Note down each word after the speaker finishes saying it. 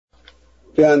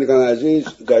بینندگان عزیز،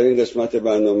 در این قسمت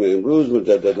برنامه امروز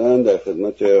مجددا در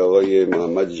خدمت آقای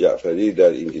محمد جعفری در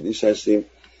انگلیس هستیم.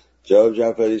 جناب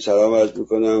جعفری سلام عرض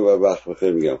میکنم و وقت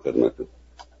بخیر میگم خدمتتون.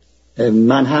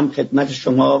 من هم خدمت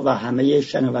شما و همه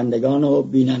شنوندگان و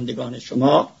بینندگان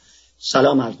شما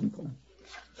سلام عرض میکنم.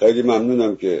 خیلی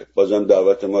ممنونم که بازم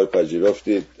دعوت ما رو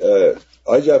پذیرفتید.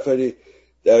 آقای جعفری،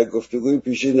 در گفتگوی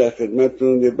پیشین در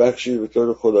خدمتتون یه بخشی به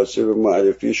طور خلاصه به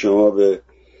معرفی شما به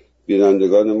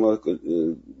بینندگان ما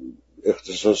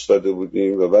اختصاص داده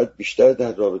بودیم و بعد بیشتر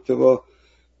در رابطه با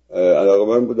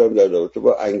علاقه‌مند بودم در رابطه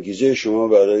با انگیزه شما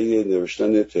برای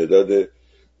نوشتن تعداد،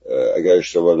 اگر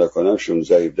اشتباه نکنم 16-17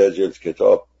 جلد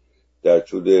کتاب در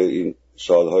طول این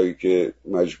سالهایی که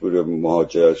مجبور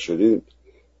مهاجرت شدیم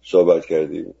صحبت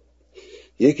کردیم.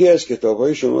 یکی از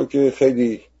کتاب‌های شما که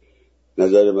خیلی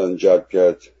نظر من جلب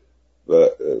کرد و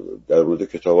در مورد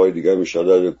کتاب‌های دیگه ان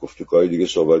شاءالله گفتگوهای دیگه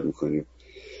صحبت می‌کنیم،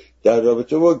 در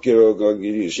رابطه با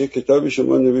گروگانگیری است. یک کتاب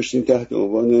شما نوشتین تحت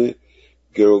عنوان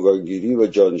گروگانگیری و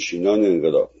جانشینان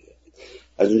انقلاب.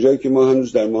 از اونجایی که ما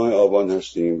هنوز در ماه آبان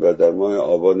هستیم و در ماه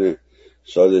آبان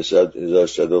سال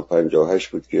 1358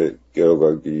 بود که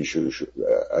گروگانگیری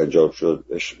انجام شد،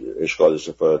 اشغال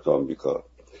سفارت آمریکا،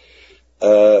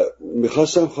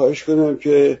 میخواستم خواهش کنم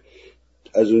که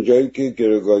از اونجایی که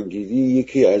گروگانگیری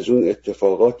یکی از اون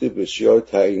اتفاقات بسیار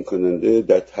تعیین کننده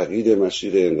در تغییر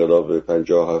مسیر انقلاب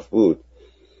 57 بود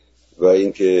و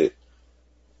اینکه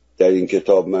در این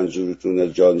کتاب منظورتون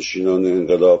از جانشینان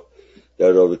انقلاب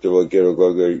در رابطه با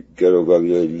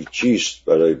گروگانگیری چیست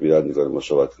برای بینندگان ما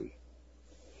صحبت کنید.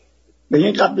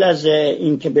 ببین، قبل از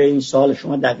اینکه به این سوال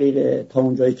شما دقیق تا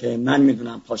اونجایی که من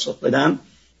میدونم پاسخ بدم،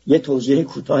 یه توضیح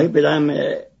کوتاهی بدم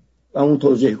و اون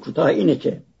توضیح کوتاه اینه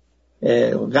که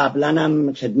قبلا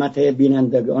هم خدمت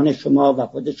بینندگان شما و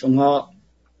خود شما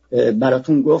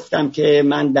براتون گفتم که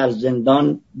من در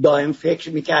زندان دائم فکر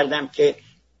میکردم که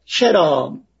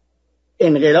چرا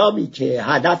انقلابی که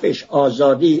هدفش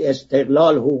آزادی،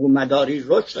 استقلال، حقوق مداری،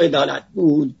 رشد و عدالت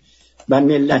بود و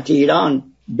ملت ایران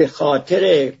به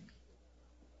خاطر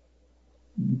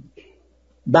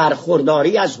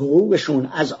برخورداری از حقوقشون،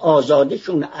 از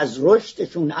آزادیشون، از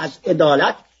رشدشون، از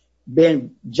عدالت به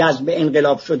جذب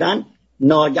انقلاب شدن،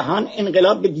 ناگهان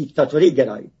انقلاب به دیکتاتوری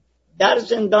گرایید. در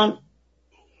زندان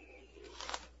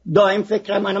دائم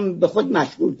فکر منم به خود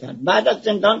مشغول کرد. بعد از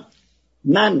زندان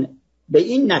من به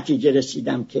این نتیجه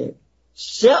رسیدم که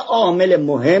 3 عامل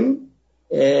مهم،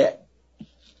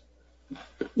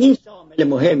 این 3 عامل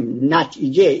مهم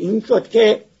نتیجه این شد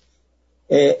که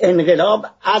انقلاب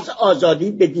از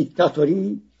آزادی به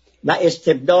دیکتاتوری و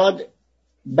استبداد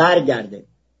برگرده.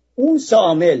 اون 3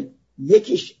 عامل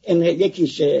یکیش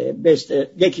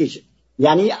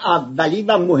یعنی اولی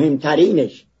و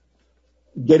مهمترینش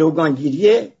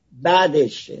گروگانگیری،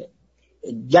 بعدش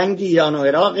جنگ ایران و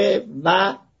عراق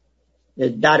و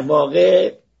در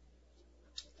واقع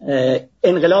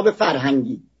انقلاب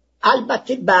فرهنگی.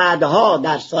 البته بعدها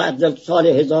در سال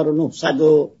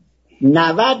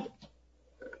 1990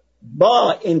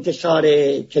 با انتشار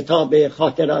کتاب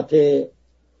خاطرات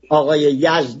آقای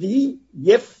یزدی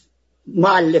یه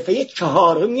مؤلفه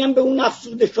 4می هم به اون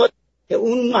افزوده شد که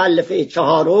اون مؤلفه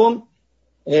 4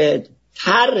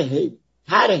 طرح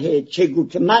چگونه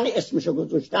که من اسمشو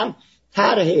گذاشتم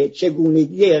طرح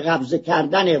چگونگی قبضه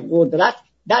کردن قدرت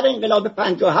در انقلاب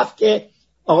 57 که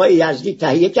آقای یزدی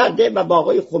تهیه کرده و با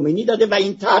آقای خمینی داده و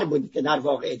این طرح بودی که در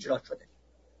واقع اجرا شده.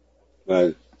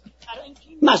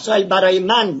 مسائل برای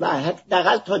من و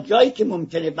حداقل تا جایی که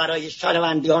ممکنه برای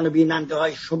شنوندگان و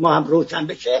بیننده‌های شما هم روشن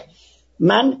بشه،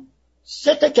 من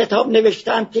 3 کتاب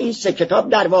نوشتم که این 3 کتاب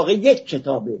در واقع یک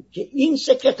کتابه که این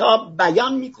 3 کتاب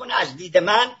بیان میکنه از دید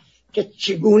من که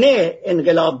چگونه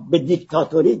انقلاب به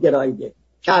دیکتاتوری گراییده،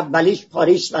 که اولیش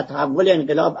پاریس و تحول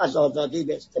انقلاب از آزادی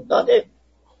به استبداد،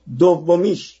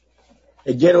 دومیش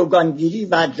گروگانگیری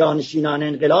و جانشینان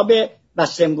انقلاب و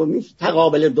سومیش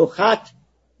تقابل 2 خط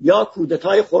یا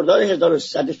کودتای خرداد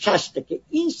 1360 که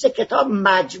این 3 کتاب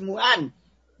مجموعاً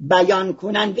بیان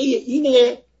کننده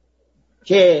اینه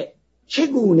که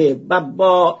چگونه و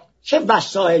با چه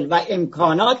وسایل و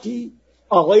امکاناتی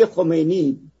آقای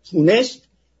خمینی تونست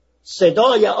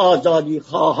صدای آزادی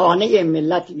خواهانه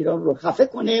ملت ایران رو خفه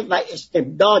کنه و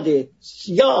استبداد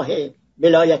سیاه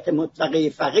ولایت مطلقه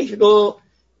فقیه رو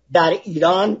در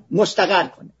ایران مستقر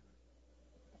کنه.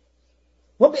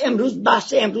 خب امروز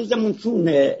بحث امروزمون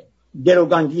چون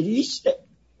گروگانگیری است،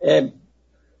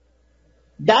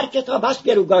 در کتاب هست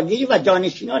گروگانگیری و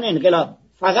جانشینان انقلاب.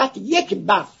 فقط یک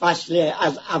فصل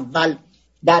از اول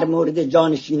در مورد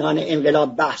جانشینان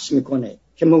انقلاب بحث میکنه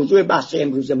که موضوع بحث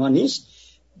امروز ما نیست.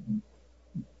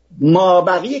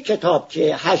 مابقی کتاب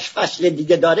که 8 فصل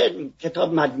دیگه داره،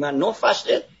 کتاب مجموعاً 9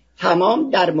 فصل، تمام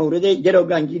در مورد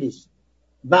گروگانگیری است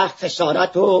و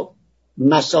خسارت و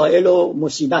مسائل و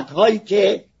مصیبت هایی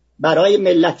که برای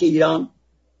ملت ایران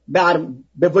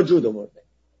به وجود آورده.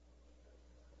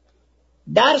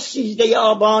 در 13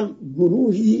 آبان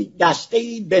گروهی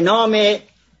دسته‌ای به نام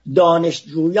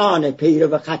دانشجویان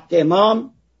پیرو خط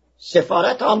امام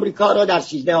سفارت آمریکا را در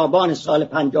 13 آبان سال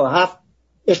 57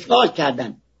 اشغال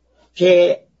کردند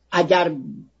که اگر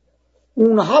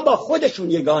اونها با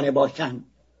خودشون یگانه باشن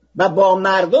و با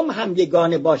مردم هم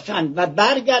یگانه باشن و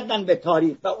برگردن به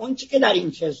تاریخ و اون چی که در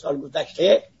این 40 سال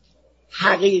گذشته،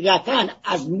 حقیقتاً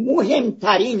از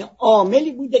مهمترین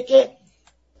عاملی بوده که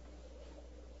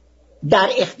در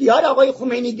اختیار آقای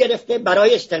خمینی گرفته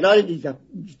برای استقرار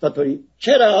دیکتاتوری.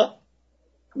 چرا؟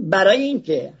 برای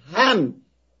اینکه هم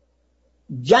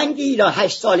جنگ ایران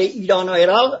 8 سال ایران و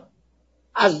عراق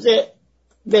از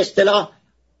به اصطلاح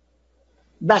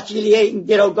وسیله این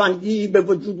گروگانگیری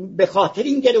به خاطر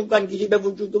این گروگانگیری به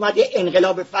وجود اومده،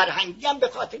 انقلاب فرهنگی هم به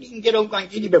خاطر این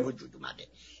گروگانگیری به وجود اومده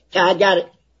که اگر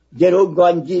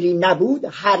گروگانگیری نبود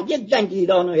هرگز جنگ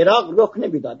ایران و عراق رخ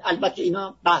نمیداد. البته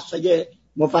اینا بحثای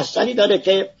مفصلی داره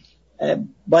که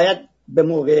باید به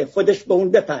موقع خودش به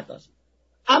اون بپردازیم.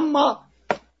 اما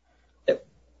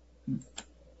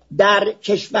در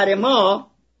کشور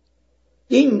ما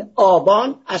این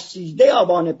آبان از 13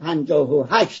 آبان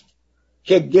 58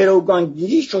 که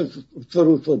گروگانگیری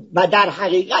شروع شد و در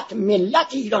حقیقت ملت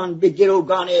ایران به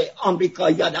گروگان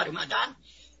آمریکایی ها در اومدن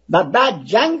و بعد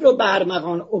جنگ رو به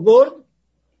ارمغان آورد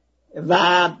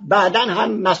و بعداً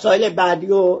هم مسائل بعدی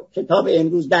و کتاب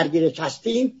امروز درگیرش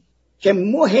هستیم که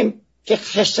مهم که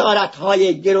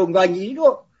خسارت‌های گروگانگیری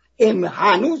رو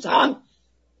هنوز هم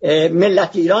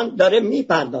ملت ایران داره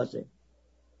میپردازه.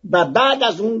 و بعد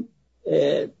از اون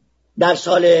در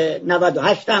سال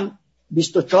 98 هم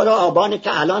 24 آبان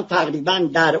که الان تقریبا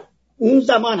در اون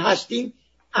زمان هستیم،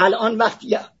 الان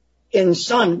وقتی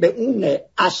انسان به اون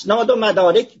اسناد و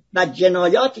مدارک و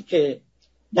جنایاتی که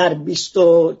در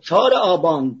 24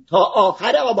 آبان تا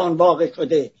آخر آبان واقع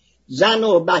شده، زن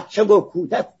و بچه و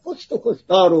کودک کشت و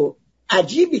کشتار و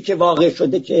عجیبی که واقع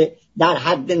شده که در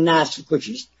حد نسل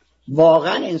کشی است،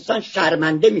 واقعا انسان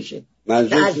شرمنده میشه.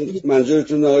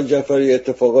 منظورتون آقای جعفری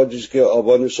اتفاقاتی است که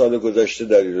آبان سال گذشته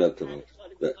در ایران بود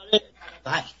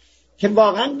که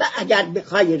واقعا اگر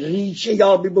بخوای ریشه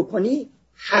یابی بکنی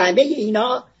همه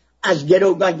اینا از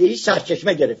گروگانگیری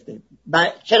سرچشمه گرفته.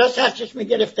 و چرا سرچشمه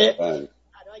گرفته؟ برای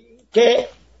که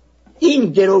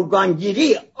این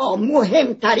گروگانگیری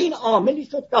مهمترین عاملی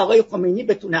شد که آقای خمینی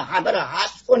بتونه همه را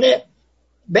حذف کنه،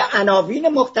 به عناوین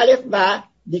مختلف و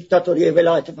دیکتاتوری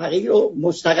ولایت فقیه رو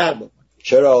مستقر بکنه.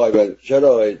 چرا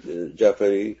آقای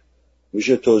جعفری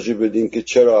میشه توضیح بدین که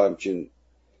چرا همچین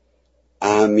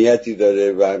اهمیتی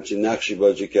داره و همچین نقشی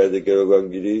بازی کرده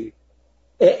گروگانگیری؟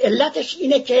 علتش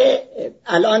اینه که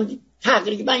الان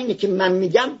تقریبا اینه که من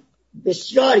میگم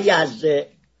بسیاری از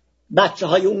بچه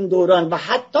های اون دوران و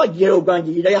حتی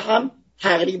گروگانگیری هم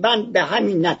تقریبا به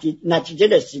همین نتیجه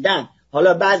رسیدن.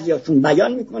 حالا بعضیاشون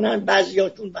بیان میکنن،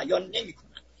 بعضیاشون بیان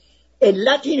نمیکنن.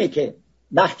 علت اینه که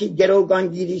وقتی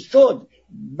گروگانگیری شد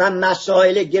و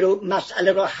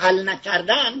مسئله را حل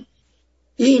نکردن،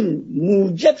 این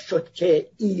موجب شد که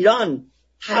ایران،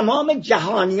 تمام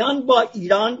جهانیان با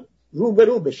ایران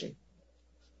روبرو بشه.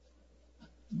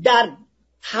 در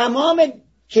تمام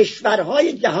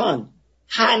کشورهای جهان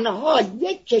تنها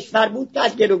یک کشور بود که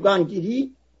از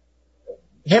گروگانگیری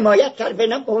حمایت کرد،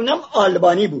 به اونم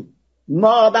آلبانی بود.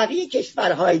 مابقی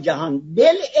کشورهای جهان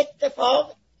بل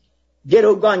اتفاق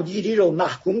گروگانگیری رو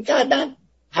محکوم کردن.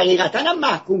 حقیقتا هم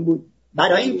محکوم بود،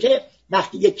 برای اینکه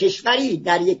وقتی یک کشوری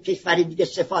در یک کشوری دیگه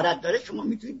سفارت داره، شما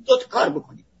میتونید 2 کار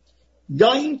بکنید.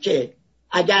 یا اینکه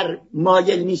اگر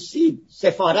مایل نیستید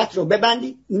سفارت رو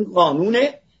ببندید، این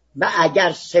قانونه، و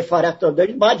اگر سفارت رو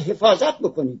دارید باید حفاظت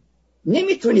بکنید.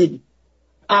 نمیتونید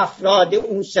افراد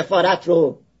اون سفارت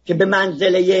رو که به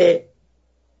منزله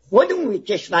خود اون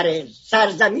کشور،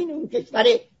 سرزمین اون کشور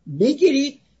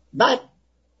بگیرید، بعد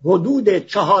حدود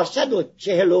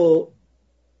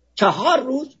 444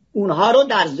 روز اونها رو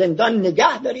در زندان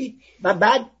نگه دارید و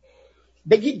بعد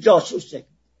بگید جاسوسه.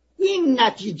 این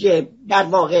نتیجه در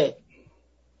واقع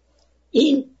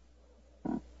این،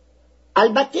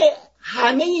 البته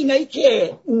همه اینایی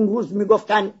که اون روز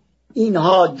میگفتن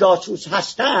اینها جاسوس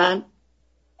هستن،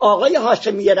 آقای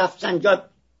هاشمی رفسنجانی،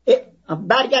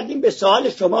 برگردیم به سوال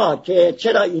شما که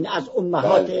چرا این از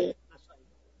امهات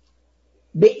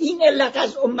به این علت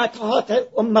از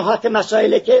امهات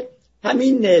مسائله که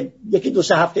همین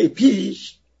 1-2 هفته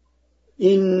پیش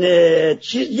این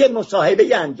چیز یه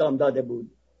مصاحبه انجام داده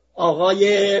بود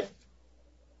آقای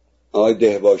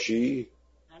دهباشی،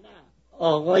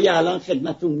 آقای الان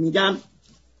خدمتون میگم،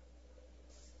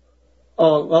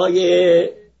 آقای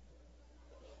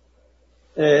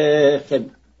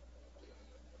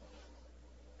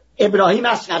ابراهیم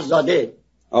اصغرزاده.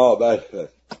 بله.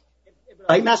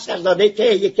 ابراهیم اصغرزاده که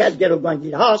یکی از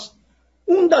گروگانگیر هاست،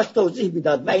 اون داشت توضیح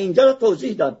میداد و اینجا رو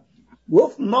توضیح داد.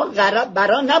 گفت ما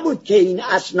برا نبود که این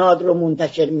اسناد رو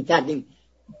منتشر میکردیم.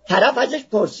 طرف ازش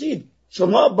پرسید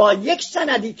شما با یک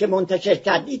سندی که منتشر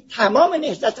کردید تمام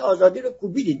نهضت آزادی رو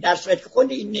کوبیدید، در صورتی که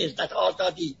خود این نهضت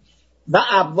آزادی و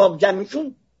ابواب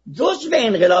جمعشون جزء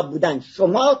انقلاب بودن.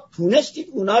 شما تونستید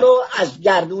اونا رو از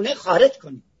گردونه خارج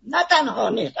کنید. نه تنها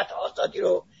نهضت آزادی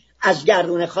رو از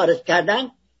گردونه خارج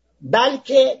کردن،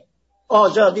 بلکه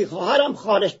آزادی خواهرم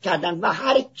خارج کردن و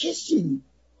هر کسی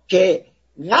که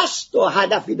قصد و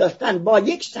هدفی داشتن با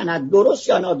یک سند، درست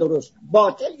یا نادرست،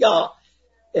 باطل یا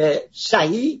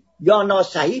صحیح یا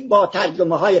ناصحیح، با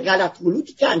ترجمه های غلط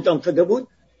غلوطی که انجام شده بود،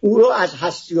 او رو از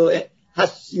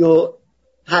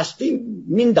هستی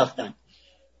مینداختن.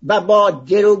 و با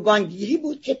گروگانگیری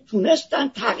بود که تونستن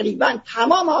تقریبا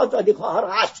تمام آزادی خواه رو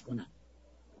حذف کنن،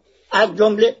 از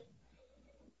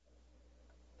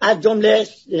جمله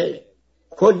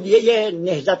کلیه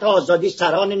نهضت آزادی،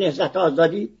 سران نهضت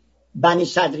آزادی، بنی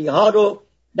صدری ها رو.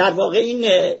 در واقع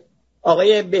این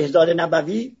آقای بهزاد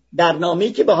نبوی در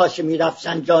نامه‌ای که به هاشمی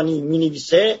رفسنجانی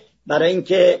می‌نویسه، برای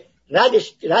اینکه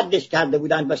ردش کرده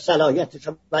بودن و صلاحیتش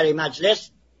برای مجلس،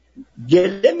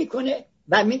 گله میکنه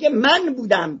و میگه من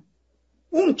بودم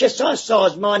اون کسان،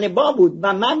 سازمان با بود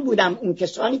و من بودم اون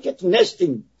کسانی که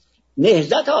تونستیم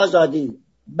نهضت آزادی،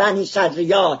 بنی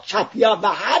صدریا، چپیا و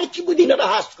هر کی بود اینا رو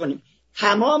حذف کنیم.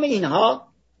 تمام اینها،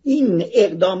 این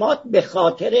اقدامات به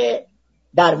خاطر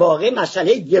در واقع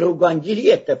مسئله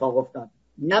گروگانگیری اتفاق افتاد،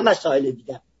 نه مسائل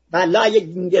دیگر. والله اگه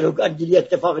این گروگانگیری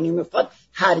اتفاق نمی‌افتاد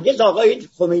هرگز آقای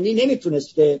خمینی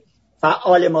نمیتونست که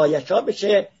فعال مایشا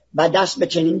بشه و دست به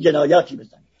چنین جنایاتی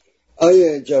بزنه.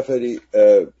 آقای جعفری،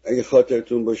 اگه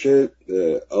خاطرتون باشه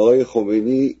آقای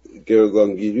خمینی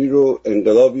گروگانگیری رو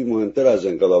انقلابی مهمتر از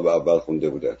انقلاب اول خونده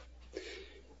بودن.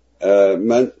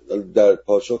 من در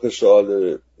پاسخ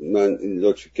سوال من این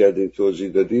لطف کردین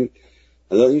توضیح دادین.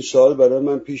 الان این سوال برای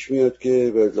من پیش میاد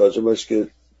که لازم است که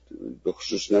به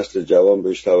خصوص نسل جوان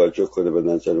بهش توجه کنه. به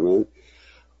نظر من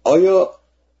آیا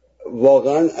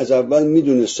واقعا از اول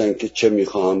میدونستن که چه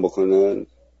میخواهم بکنن؟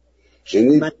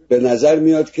 یعنی به نظر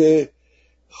میاد که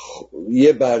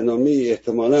یه برنامه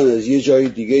احتمالاً از یه جای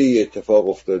دیگه ای اتفاق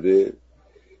افتاده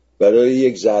برای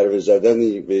یک ضربه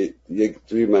زدنی به یک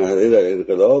توی مرحله در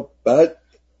انقلاب. بعد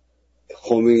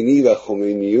خمینی و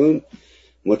خمینیون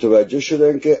متوجه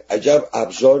شدن که عجب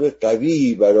ابزار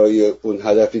قوی برای اون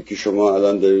هدفی که شما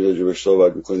الان دارید راجبش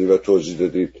صحبت میکنید و توضیح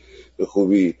دادید به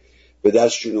خوبی به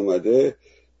دستشون اومده.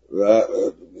 و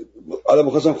حالا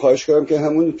می‌خواستم خواهش کنم که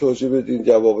همون توضیح بدین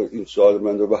جواب این سوال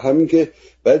من رو، و همین که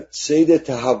بعد سیر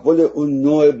تحول اون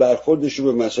نوع برخوردش رو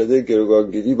به مسئله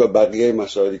گروگانگیری و بقیه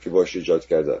مسائلی که باشه ایجاد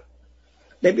کردن.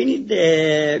 ببینید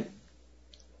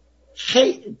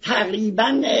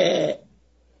تقریبا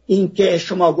این که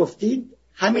شما گفتید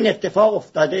همین اتفاق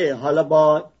افتاده، حالا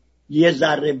با یه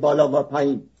ذره بالا و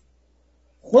پایین.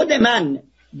 خود من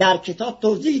در کتاب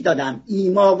توضیح دادم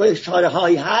ایما و اشاره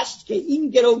هایی هست که این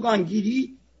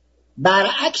گروگانگیری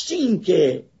برعکس این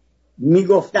که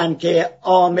میگفتن که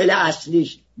عامل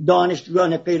اصلیش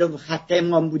دانشجویان پیرو خط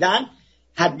امام بودن،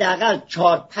 حداقل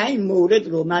 4-5 مورد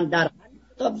رو من در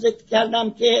کتاب ذکر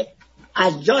کردم که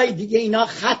از جای دیگه اینا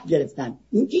خط گرفتن.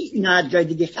 اینکه اینا از جای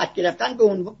دیگه خط گرفتن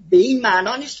به این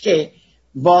معنا نیست که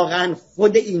واقعا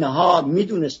خود اینها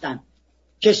میدونستن.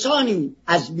 کسانی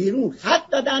از بیرون خط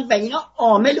دادن و اینا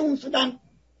عامل اون شدن،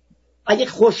 اگه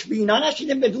خوشبینا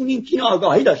نشیده بدون اینکه این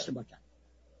آگاهی داشته باشن.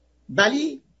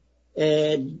 ولی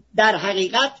در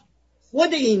حقیقت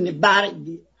خود این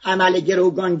عمل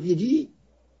گروگانگیری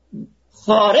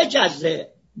خارج از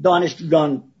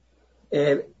دانشجویان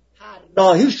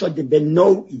طراحی شده به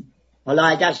نوعی، حالا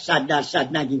اگر 100%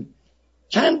 نگیم.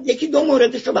 یکی دو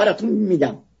موردش رو براتون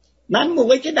میگم. من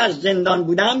موقعی که در زندان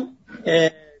بودم،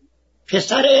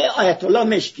 پسر آیت الله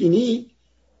مشکینی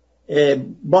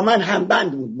با من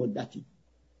همبند بود مدتی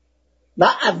و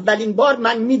اولین بار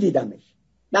من میدیدمش.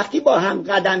 وقتی با هم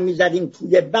قدم میزدیم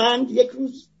توی بند، یک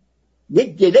روز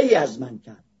یک گله‌ای از من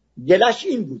کرد. گله‌اش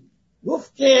این بود،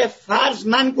 گفت که فرض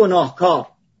من گناهکار،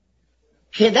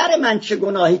 پدر من چه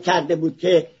گناهی کرده بود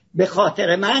که به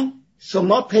خاطر من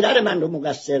شما پدر من رو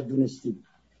مقصر دونستید.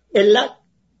 علت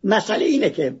مسئله اینه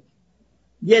که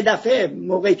یه دفعه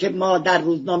موقعی که ما در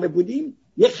روزنامه بودیم،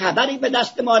 یه خبری به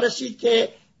دست ما رسید که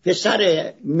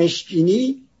پسر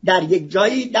مشکینی در یک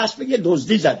جایی دست به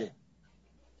دزدی زده.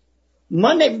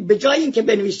 ما به جای اینکه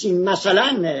بنویسیم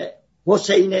مثلا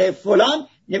حسین فلان،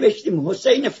 نوشتیم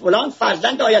حسین فلان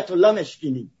فرزند آیت الله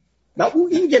مشکینی و او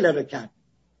این گله رو کرد.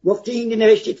 گفتی این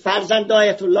نوشتید فرزند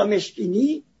آیت الله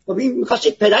مشکینی، خب این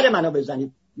می‌خواستید پدر منو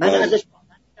بزنید. من ازش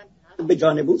به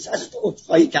جانبوس از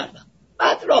عذرخواهی کردم.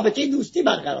 بعد رابطه دوستی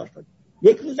برقرار شد.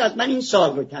 یک روز از من این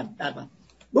سوال رو کرد در من.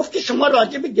 گفت که شما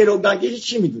راجع به گروگانگیری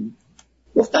چی میدونید؟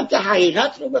 گفتم که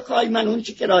حقیقت رو بخوای من اون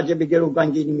چی که راجع به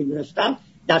گروگانگیری میدونستم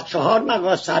در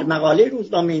 4 سرمقاله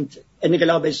روزنامه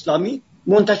انقلاب اسلامی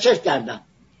منتشر کردم.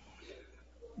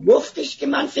 گفتش که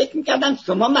من فکر میکردم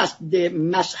شما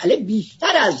مسئله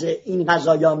بیشتر از این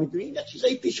قضایا میدونید، یا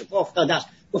چیزایی پیش پا افتاده است.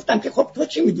 گفتم که خب تو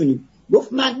چی میدونی؟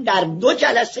 گفت من در 2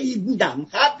 جلسه بودم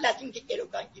قبل از اینکه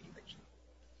گروگانگیری بشه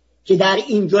که در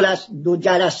این 2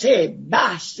 جلسه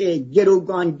بحث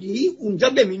گروگانگیری اونجا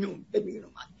به میون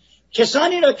اومد.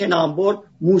 کسانی رو که نام برد،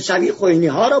 موسوی خوینی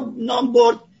ها رو نام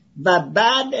برد و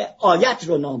بعد آیت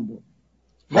رو نام برد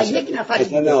و یک نفر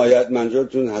حسن آیت،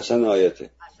 منظورتون حسن آیته؟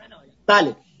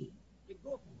 بله.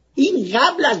 این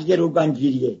قبل از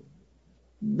گروگانگیریه،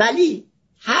 ولی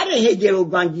هر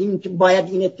گروگانگیری که باید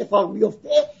این اتفاق بیفته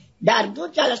در 2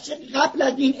 جلسه قبل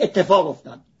از این اتفاق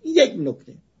افتاد. این یک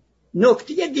نکته.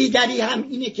 نکته دیگری هم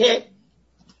اینه که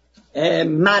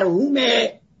مرحوم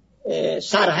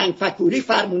سرهنگ فکوری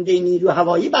فرمانده نیرو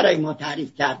هوایی برای ما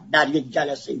تعریف کرد در یک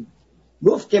جلسه.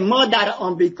 گفت که ما در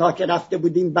آمریکا که رفته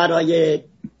بودیم برای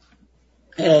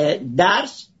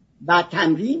درس و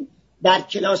تمرین، در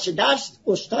کلاس درس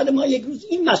استاد ما یک روز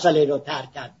این مسئله رو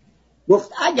طرح کرد.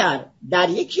 گفت اگر در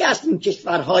یکی از این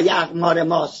کشورهای اقمار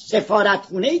ما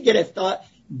سفارتخونه گرفتار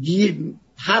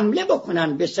حمله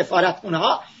بکنن به سفارتخونه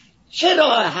ها، چه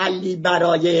راه حلی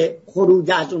برای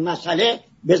خروج از اون مسئله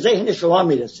به ذهن شما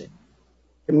میرسه؟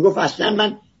 که میگفت اصلا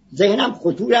من ذهنم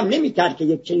خطورم نمیکرد که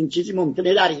یک چنین چیزی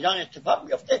ممکنه در ایران اتفاق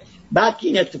بیفته. بعد که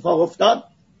این اتفاق افتاد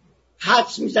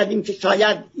حدس میزدیم که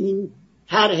شاید این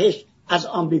طرحش از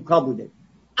آمریکا بوده.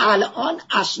 الان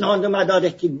اسناد و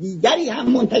مدارک دیگری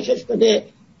هم منتشر شده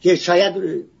که شاید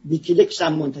ویکیلیکس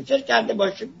هم منتشر کرده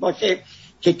باشه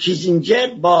که کیزینجر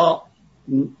با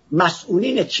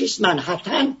مسئولین چیز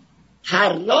منحتن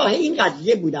طراح این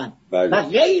قضیه بودن و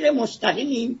غیر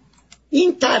مستقیم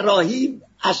این طراحی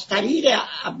از طریق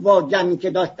ابواب که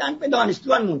داشتن به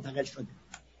دانشجویان منتقل شده.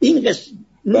 این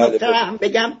نکته هم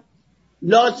بگم،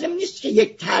 لازم نیست که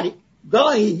یک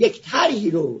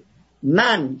طرحی رو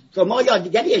من شما یا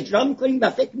دیگری اجرا میکنیم و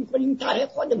فکر میکنیم طرح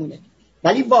خودمونه،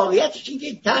 ولی واقعیتش این که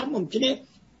یک طرح ممکنه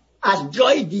از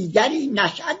جای دیگری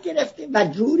نشأت گرفته و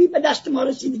جوری به دست ما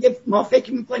رسیده ما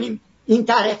فکر میکنیم این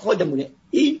طرح خودمونه.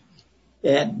 این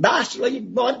بحث رو یک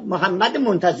بار محمد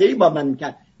منتظری با من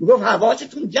میکرد، میگفت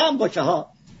حواستون جمع باشه ها،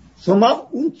 شما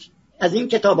اون از این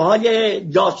کتاب‌های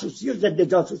جاسوسی و ضد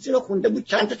جاسوسی رو خونده بود،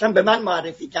 چند تاشم به من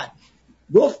معرفی کرد.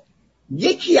 گفت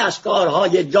یکی از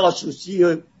کارهای جاسوسی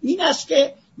این است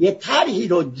که یه طرحی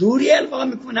رو جوری القا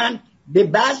میکنن به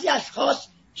بعضی اشخاص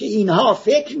که اینها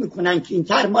فکر میکنن که این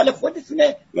طرح مال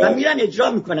خودشونه و میرن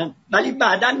اجرا میکنن، ولی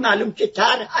بعداً معلوم که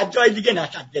طرح از جای دیگه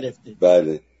نشأت گرفته.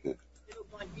 بله.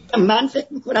 من فکر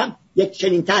میکنم یک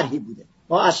چنین طرحی بوده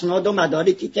با اسناد و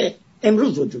مدارکی که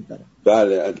امروز وجود داره.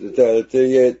 بله. البته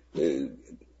یه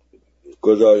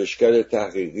گزارشگر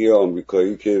تحقیقی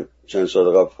آمریکایی که چند سال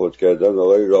قبل فوت کردن،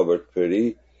 آقای رابرت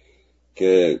پری،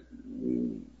 که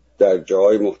در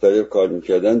جاهای مختلف کار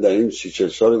میکردن، در این 30-40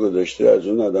 سال گذشته از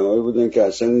اون آدمایی بودن که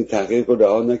اصلا این تحقیق رو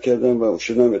رها نکردن و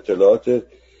شدن اطلاعات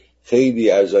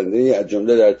خیلی ارزنده از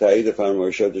جمله در تایید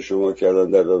فرمایشات شما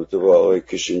کردن در رابطه با آقای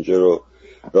کیسینجر و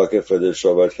راکفلر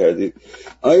صحبت کردید.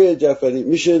 آقای جعفری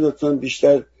میشه لطفاً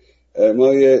بیشتر،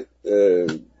 ما یه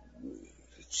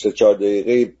 3-4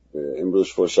 دقیقه امروز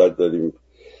فرصت داریم،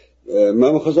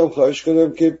 من می‌خواستم خواهش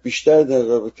کنم که بیشتر در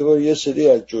رابطه با یه سری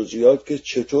از جزئیات که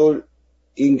چطور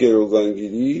این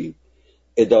گروگانگیری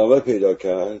ادامه پیدا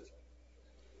کرد،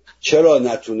 چرا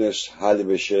نتونست حل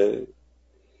بشه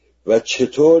و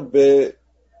چطور به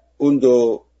اون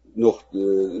 2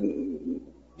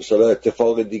 مثلا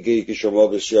اتفاق دیگه‌ای که شما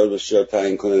بسیار بسیار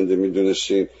تعیین کننده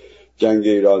می‌دونستین، جنگ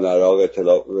ایران عراق،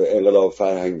 انقلاب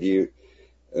فرهنگی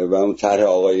و اون طرح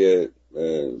آقای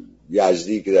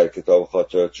یزدی که در کتاب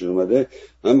خاطراتشون اومده،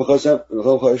 من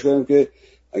میخوام خواهش کنم که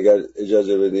اگر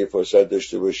اجازه بدین فرصت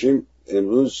داشته باشیم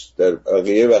امروز در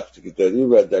بقیه وقتی که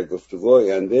داریم و در گفتگو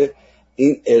آینده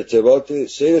این ارتباط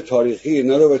سیر تاریخی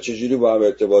اینا رو و چجوری با هم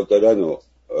ارتباط دارن و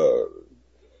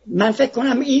من فکر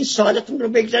کنم این سوالتون رو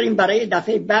بگذاریم برای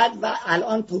دفعه بعد و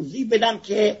الان توضیح بدم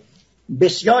که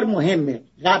بسیار مهمه.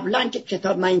 قبلا که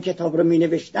من این کتاب رو می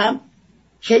نوشتم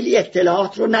خیلی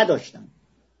اطلاعات رو نداشتم.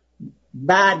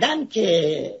 بعدن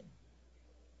که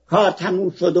کار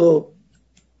تموم شد و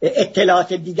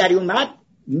اطلاعات دیگری اومد،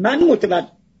 من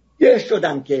متوجه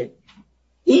شدم که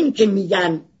این که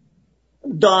میگن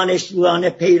دانشجویان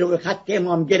پیرو خط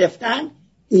امام گرفتن،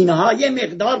 اینها یه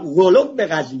مقدار غلو به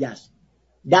قضیه است.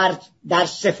 در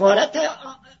سفارت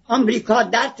آمریکا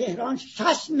در تهران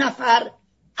 60 نفر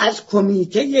از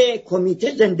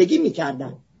کمیته زندگی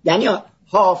میکردن، یعنی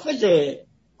حافظ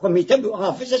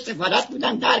سفارت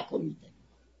بودن در کمیته.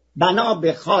 بنا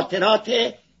به خاطرات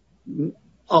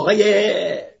آقای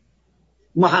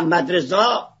محمد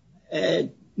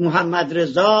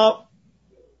رضا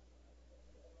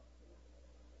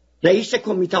رئیس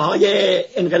کمیته های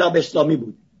انقلاب اسلامی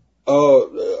بود.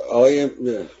 آقای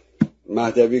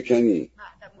مهدوی کنی،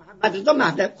 محمد رضا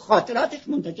مهدوی خاطراتش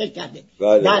منتشر کرده.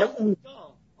 بله. در اونجا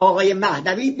آقای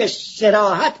مهدوی به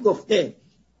صراحت گفته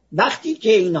وقتی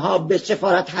که اینها به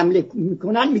سفارت حمله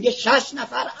میکنن، میگه 60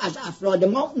 نفر از افراد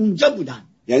ما اونجا بودن.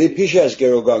 یعنی پیش از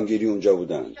گروگانگیری اونجا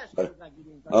بودن.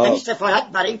 یعنی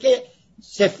سفارت برای اینکه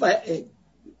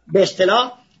به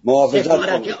اصطلاح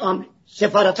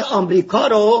سفارت آمریکا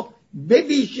رو به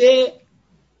ویژه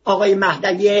آقای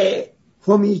مهدوی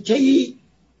کمیته‌ای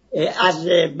از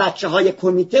بچه‌های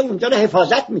کمیته اونجا رو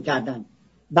حفاظت میکردن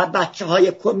و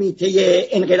بچه‌های کمیته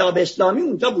انقلاب اسلامی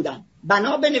اونجا بودن.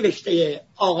 بنا به نوشته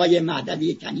آقای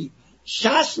مهدوی کنی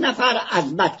 60 نفر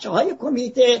از بچه‌های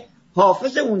کمیته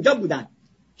حافظ اونجا بودن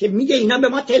که میگه اینا به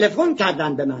ما تلفن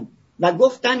کردن به من و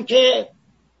گفتن که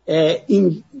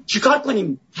این چیکار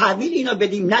کنیم، تحویل اینا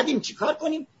بدیم ندیم، چیکار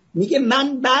کنیم. میگه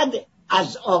من بعد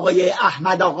از آقای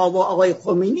احمد آقا و آقای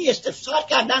خمینی استفسار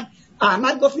کردم،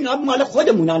 احمد گفت اینا مال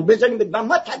خودمونن بذاریم و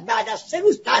ما بعد از 3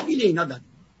 روز تحویل اینا دادیم.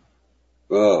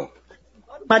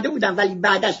 اومده بودن ولی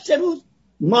بعد از 3 روز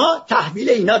ما تحویل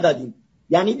اینا دادیم.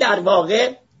 یعنی در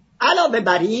واقع علاوه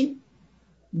بر این،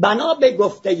 بنا به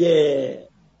گفته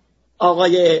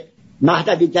آقای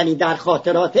مهدوی کنی در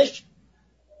خاطراتش،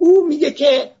 او میگه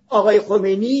که آقای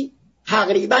خمینی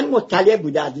تقریبا مطلع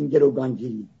بوده از این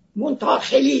گروگانگیری، منتها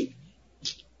خیلی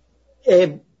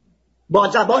با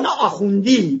زبان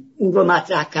آخوندی اون رو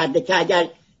مطرح کرده که اگر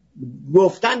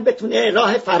گفتن بتونه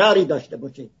راه فراری داشته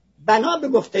باشه. بنا به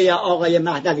گفته آقای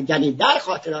مهدوی کنی در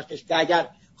خاطراتش که اگر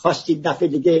خواستید دفعه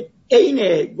دیگه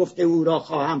عین گفته او را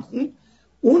خواهم خوند،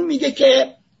 اون میگه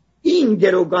که این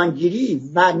گروگانگیری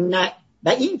و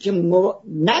این که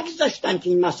نگذاشتن که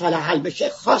این مسئله حل بشه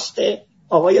خواست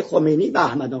آقای خمینی و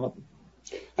احمد آقا بود.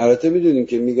 البته میدونین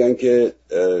که میگن که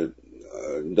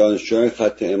دانشجویان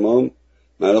خط امام،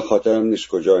 من خاطرم نیست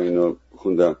کجا اینو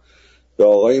خوندم، به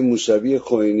آقای موسوی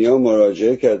خمینی ها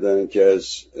مراجعه کردن که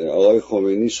از آقای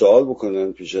خمینی سوال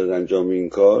بکنن پیش از انجام این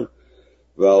کار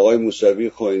و آقای موسوی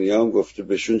خمینی ها هم گفته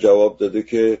بهشون جواب داده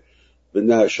که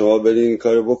نه شما برین این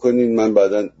کار بکنین، من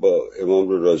بعداً با امام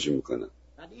رو راضی میکنم.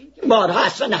 بارها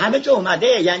اصلا همه جا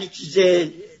اومده، یعنی چیز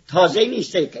تازه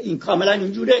نیست، این کاملا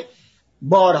اینجوره.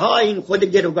 بارها این خود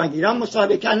گروگانگیران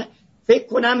مصاحبه کردن. فکر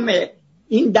کنم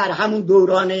این در همون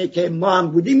دورانه که ما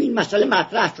هم بودیم این مسئله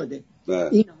مطرح شده.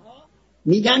 اینها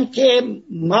میگن که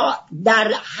ما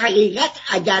در حقیقت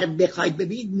اگر بخواید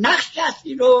ببینید نقش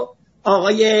اصلی رو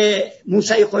آقای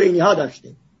موسوی خمینی ها داشته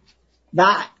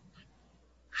و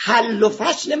حل و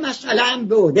فصل مثلا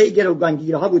به عهده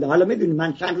گروگانگیرها بوده. حالا میدونید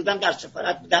من چند روزم در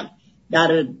سفارت بودم،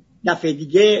 در دفعه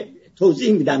دیگه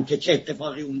توضیح میدم که چه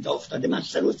اتفاقی اونجا افتاده. من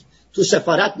 3 روز تو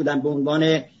سفارت بودم به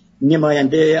عنوان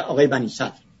نماینده آقای بنی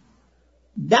صدر.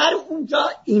 در اونجا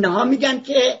اینها میگن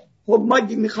که خب ما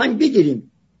میخوایم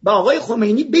بگیریم، با آقای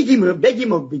خمینی بگیم.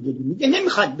 میگه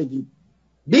نمیخواد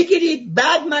بگیرید.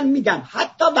 بعد من میگم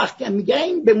حتی وقتی میگه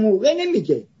این به موقع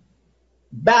نمیگه،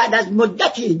 بعد از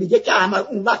مدتی میگه که احمد،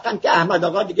 اون وقت هم که احمد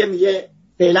آقا دیگه میگه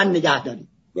فعلا نگه داریم.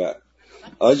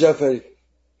 آقای جعفری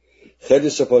خیلی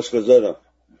سپاسگزارم.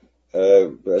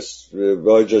 بس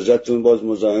با اجازهتون باز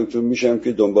مزاحمتون میشم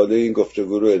که دنباله این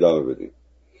گفتگو رو ادامه بدیم.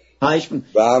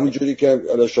 و همونجوری که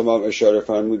الان شما هم اشاره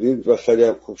فرمودید و خیلی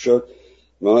هم خوب شد،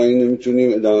 ما اینو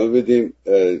میتونیم ادامه بدیم،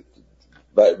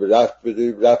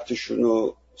 رفتشون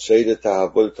و سیر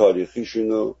تحول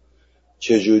تاریخیشون و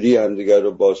چجوری همدیگر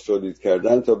رو باز تولید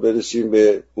کردن تا برسیم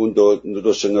به اون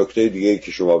دو سه نکته دیگه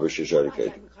که شما بهش اشاره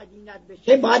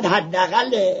کردید. باید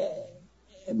حداقل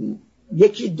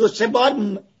 1-2-3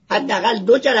 بار حداقل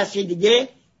 2 جلسه دیگه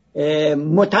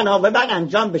متناوبا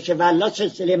انجام بشه و الله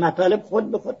سلسله مطالب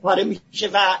خود به خود پاره میشه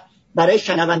و برای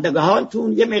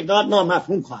شنوندگانتون یه مقدار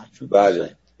نامفهوم خواهد شد.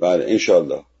 بله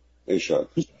انشالله.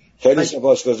 خیلی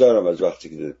سپاسگزارم از وقتی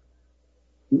که دادید.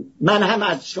 من هم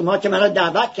از شما که منو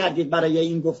دعوت کردید برای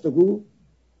این گفتگو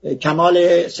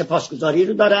کمال سپاسگزاری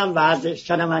رو دارم و از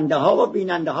شنونده ها و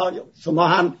بیننده ها شما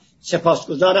هم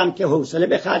سپاسگزارم که حوصله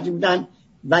به خرج میدن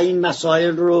و این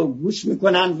مسائل رو گوش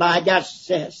میکنن و اگر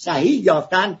صحیح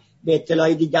یافتن به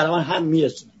اطلاع دیگران هم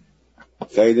میرسونن.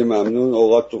 خیلی ممنون،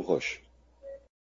 اوقاتتون خوش.